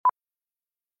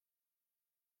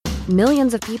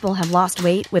Millions of people have lost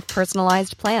weight with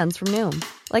personalized plans from Noom.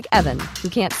 Like Evan, who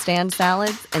can't stand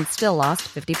salads and still lost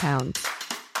 50 pounds.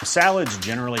 Salads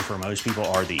generally for most people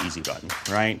are the easy button,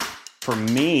 right? For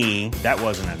me, that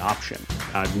wasn't an option.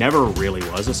 I never really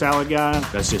was a salad guy.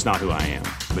 That's just not who I am.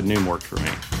 But Noom worked for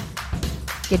me.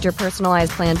 Get your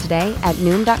personalized plan today at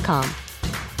Noom.com.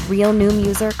 Real Noom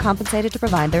user compensated to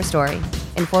provide their story.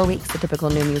 In 4 weeks, the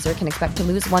typical Noom user can expect to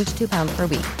lose 1 to 2 pounds per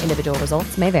week. Individual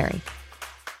results may vary.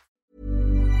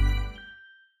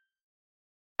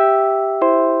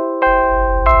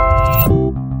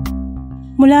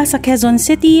 Mula sa Quezon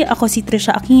City, ako si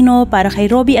Trisha Aquino para kay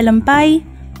Robbie Alampay,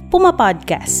 Puma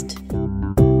Podcast.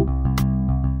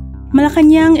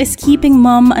 Malacanang is keeping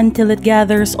mum until it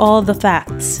gathers all the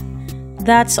facts.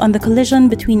 That's on the collision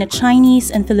between a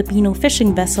Chinese and Filipino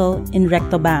fishing vessel in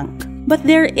Recto Bank. But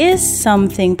there is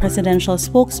something presidential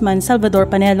spokesman Salvador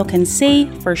Panelo can say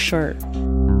for sure.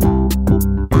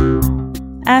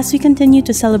 As we continue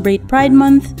to celebrate Pride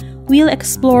Month, we'll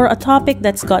explore a topic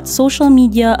that's got social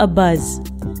media abuzz: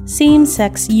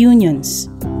 same-sex unions.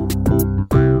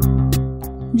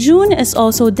 June is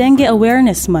also Dengue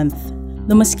Awareness Month.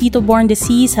 The mosquito-borne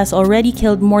disease has already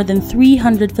killed more than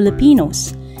 300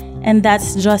 Filipinos, and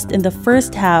that's just in the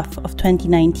first half of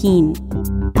 2019.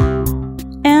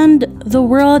 And the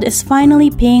world is finally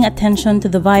paying attention to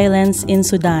the violence in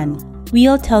Sudan.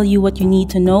 We'll tell you what you need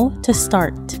to know to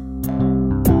start.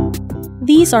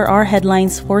 These are our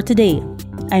headlines for today.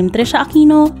 I'm Trisha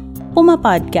Aquino, Puma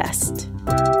Podcast.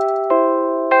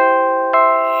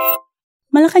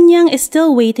 Malacanang is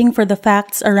still waiting for the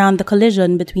facts around the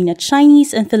collision between a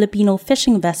Chinese and Filipino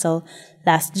fishing vessel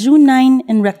last June 9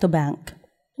 in Recto Bank.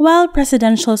 While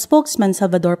presidential spokesman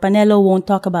Salvador Panelo won't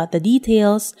talk about the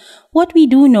details, what we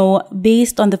do know,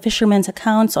 based on the fishermen's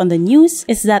accounts on the news,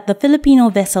 is that the Filipino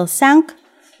vessel sank,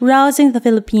 rousing the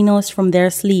Filipinos from their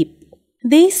sleep.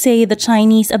 They say the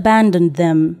Chinese abandoned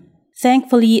them.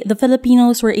 Thankfully, the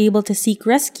Filipinos were able to seek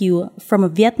rescue from a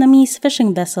Vietnamese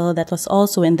fishing vessel that was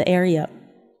also in the area.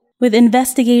 With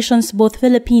investigations both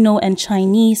Filipino and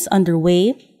Chinese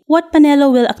underway, what Panelo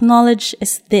will acknowledge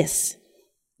is this: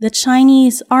 the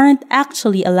Chinese aren't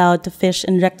actually allowed to fish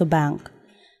in Recto Bank.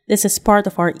 This is part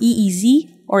of our EEZ,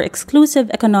 or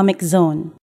Exclusive Economic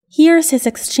Zone. Here's his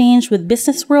exchange with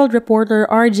Business World reporter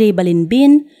RJ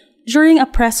Balinbin during a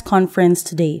press conference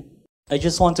today. I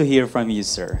just want to hear from you,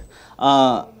 sir.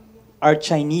 Are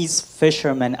Chinese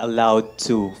fishermen allowed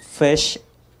to fish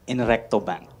in Recto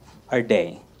Bank? Are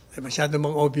they? Masyado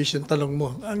mong obvious yung tanong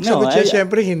mo. Ang sagot siya,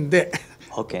 syempre, hindi.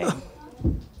 Okay.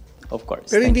 Of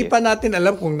course. Pero hindi pa natin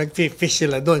alam kung nag-fish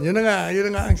sila doon. Yun na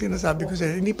nga ang sinasabi ko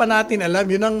sa'yo. Hindi pa natin alam.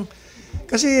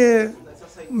 Kasi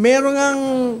meron ang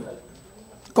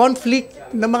conflict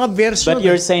na mga version. But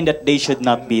you're saying that they should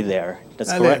not be there.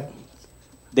 That's correct?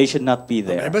 They should not be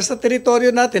there. Basta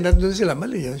teritoryo natin, nandun sila.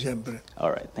 Mali yun, syempre.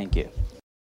 Alright, thank you.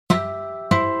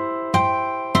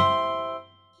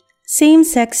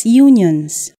 Same-sex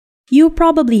unions. You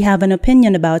probably have an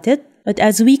opinion about it, but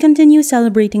as we continue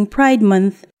celebrating Pride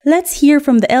Month, let's hear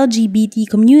from the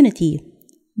LGBT community,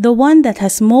 the one that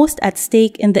has most at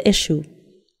stake in the issue.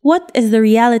 What is the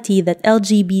reality that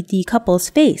LGBT couples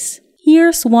face?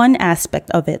 Here's one aspect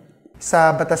of it.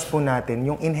 Sa batas po natin,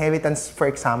 yung inheritance,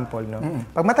 for example, no?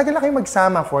 Pag matagal na kayo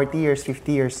magsama, 40 years,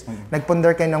 50 years,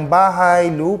 nagpundar kayo ng bahay,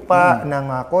 lupa, ng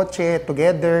kotse,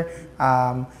 together,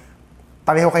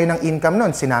 pareho kayo ng income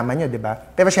nun, sinama nyo, di ba?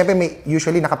 Pero syempre,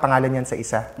 usually nakapangalan yan sa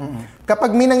isa.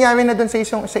 Kapag may nangyari na dun sa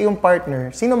iyong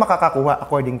partner, sino makakakuha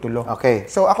according to law? Okay.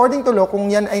 So according to law, kung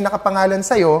yan ay nakapangalan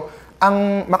sa'yo,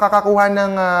 ang makakakuha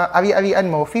ng ari-arian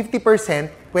mo,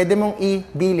 50%, pwede mong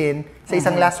i-bilin sa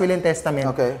isang last will and testament,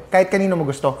 kahit kanino mo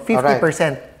gusto, 50%.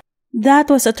 Alright. That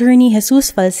was attorney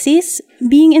Jesus Falsis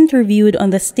being interviewed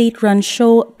on the state-run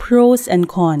show Pros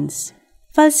and Cons.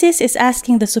 Falsis is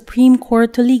asking the Supreme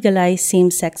Court to legalize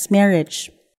same-sex marriage.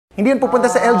 Hindi yan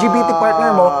pupunta sa LGBT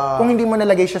partner mo kung hindi mo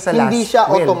nalagay siya sa last will. Hindi siya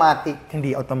automatic.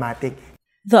 Hindi automatic.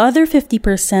 The other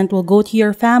 50% will go to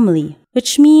your family,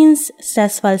 which means,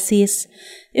 says Falsis,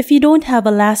 if you don't have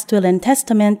a last will and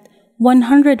testament,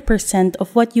 100%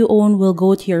 of what you own will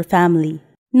go to your family.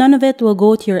 None of it will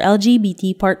go to your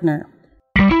LGBT partner.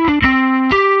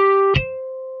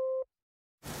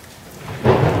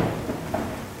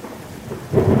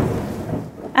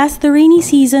 As the rainy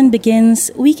season begins,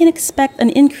 we can expect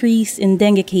an increase in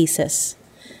dengue cases.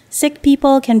 Sick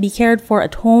people can be cared for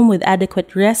at home with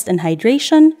adequate rest and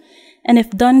hydration, and if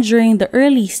done during the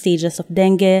early stages of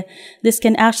dengue, this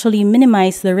can actually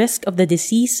minimize the risk of the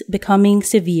disease becoming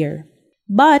severe.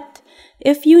 But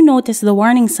if you notice the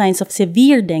warning signs of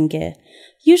severe dengue,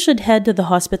 you should head to the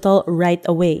hospital right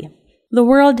away. The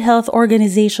World Health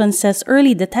Organization says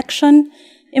early detection,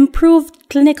 improved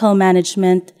clinical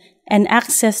management, and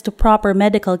access to proper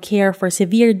medical care for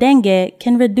severe dengue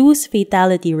can reduce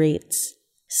fatality rates.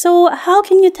 So, how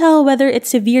can you tell whether it's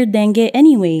severe dengue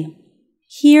anyway?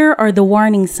 Here are the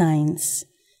warning signs.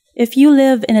 If you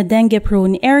live in a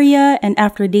dengue-prone area and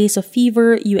after days of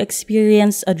fever you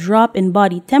experience a drop in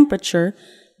body temperature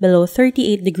below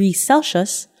 38 degrees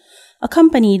Celsius,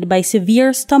 accompanied by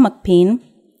severe stomach pain,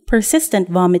 persistent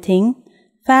vomiting,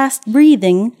 fast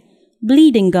breathing,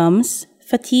 bleeding gums,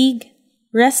 fatigue,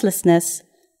 restlessness,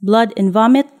 blood and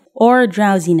vomit, or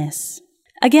drowsiness.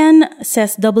 Again,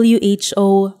 says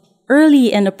WHO,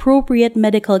 early and appropriate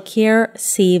medical care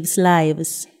saves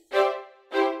lives.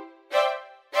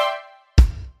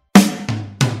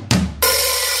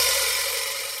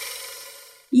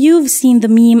 You've seen the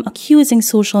meme accusing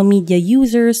social media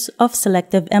users of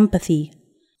selective empathy.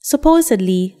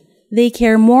 Supposedly, they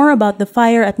care more about the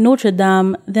fire at Notre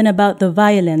Dame than about the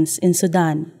violence in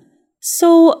Sudan.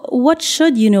 So, what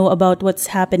should you know about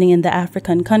what's happening in the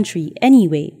African country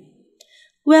anyway?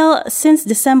 Well, since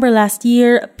December last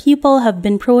year, people have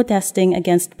been protesting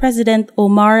against President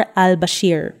Omar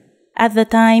al-Bashir. At the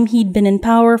time, he'd been in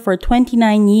power for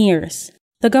 29 years.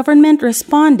 The government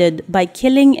responded by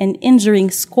killing and injuring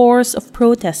scores of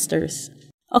protesters.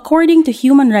 According to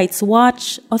Human Rights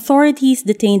Watch, authorities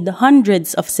detained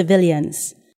hundreds of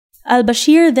civilians.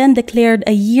 Al-Bashir then declared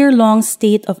a year-long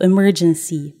state of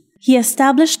emergency. He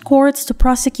established courts to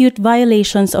prosecute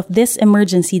violations of this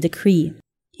emergency decree.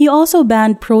 He also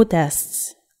banned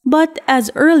protests. But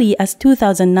as early as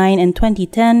 2009 and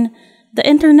 2010, the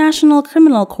International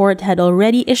Criminal Court had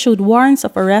already issued warrants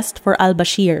of arrest for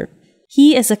al-Bashir.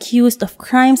 He is accused of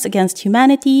crimes against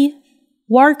humanity,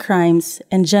 war crimes,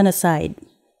 and genocide.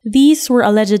 These were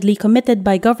allegedly committed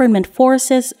by government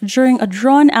forces during a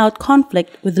drawn-out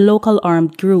conflict with local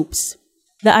armed groups.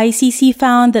 The ICC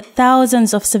found that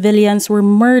thousands of civilians were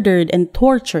murdered and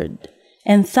tortured,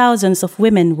 and thousands of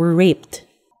women were raped.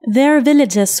 Their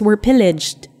villages were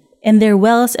pillaged, and their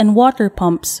wells and water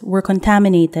pumps were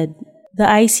contaminated. The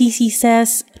ICC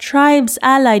says tribes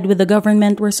allied with the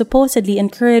government were supposedly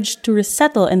encouraged to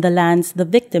resettle in the lands the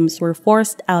victims were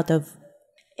forced out of.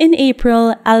 In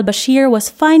April, al-Bashir was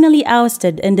finally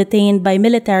ousted and detained by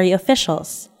military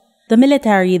officials. The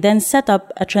military then set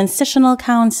up a transitional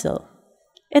council.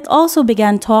 It also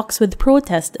began talks with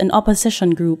protest and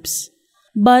opposition groups.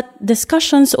 But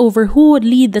discussions over who would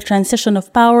lead the transition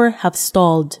of power have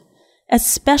stalled,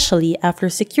 especially after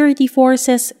security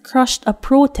forces crushed a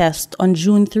protest on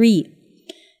June 3.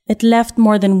 It left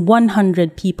more than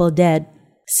 100 people dead.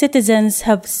 Citizens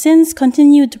have since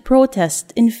continued to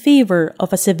protest in favor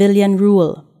of a civilian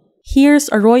rule. Here's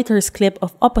a Reuters clip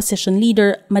of opposition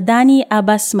leader Madani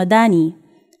Abbas Madani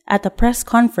at a press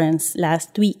conference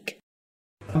last week.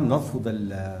 نرفض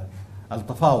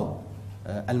التفاوض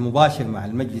المباشر مع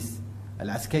المجلس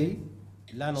العسكري.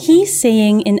 He's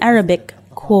saying in Arabic,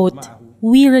 quote,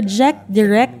 "We reject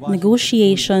direct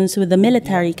negotiations with the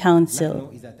military council.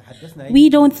 We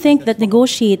don't think that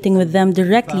negotiating with them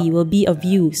directly will be of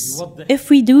use. If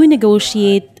we do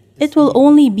negotiate, it will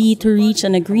only be to reach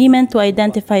an agreement to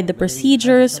identify the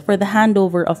procedures for the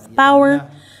handover of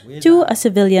power to a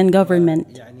civilian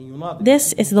government.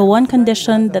 This is the one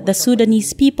condition that the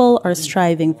Sudanese people are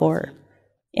striving for."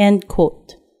 End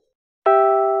quote.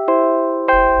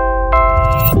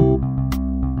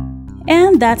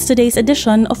 And that's today's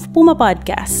edition of Puma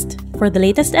Podcast. For the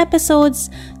latest episodes,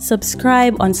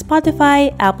 subscribe on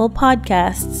Spotify, Apple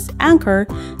Podcasts, Anchor,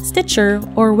 Stitcher,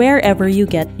 or wherever you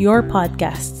get your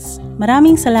podcasts.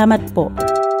 Maraming salamat po.